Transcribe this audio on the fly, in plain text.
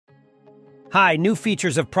Hi, new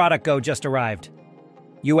features of ProductGo just arrived.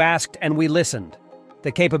 You asked and we listened.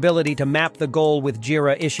 The capability to map the goal with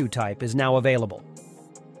Jira issue type is now available.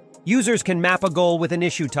 Users can map a goal with an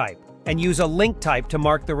issue type and use a link type to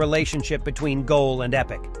mark the relationship between goal and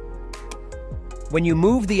epic. When you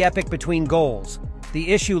move the epic between goals,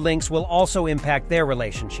 the issue links will also impact their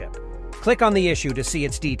relationship. Click on the issue to see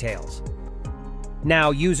its details.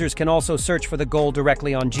 Now, users can also search for the goal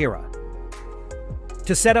directly on Jira.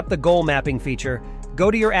 To set up the goal mapping feature, go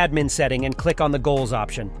to your admin setting and click on the Goals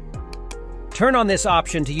option. Turn on this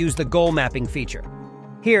option to use the goal mapping feature.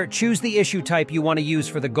 Here, choose the issue type you want to use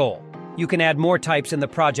for the goal. You can add more types in the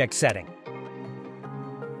project setting.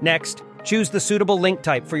 Next, choose the suitable link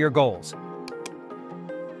type for your goals.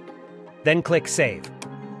 Then click Save.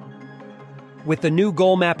 With the new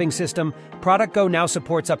goal mapping system, ProductGo now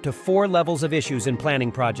supports up to 4 levels of issues in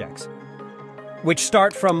planning projects, which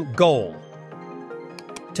start from goal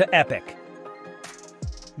to epic,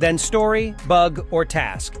 then story, bug, or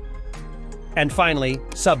task, and finally,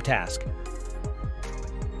 subtask.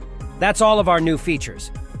 That's all of our new features.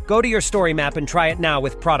 Go to your story map and try it now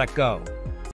with ProductGo.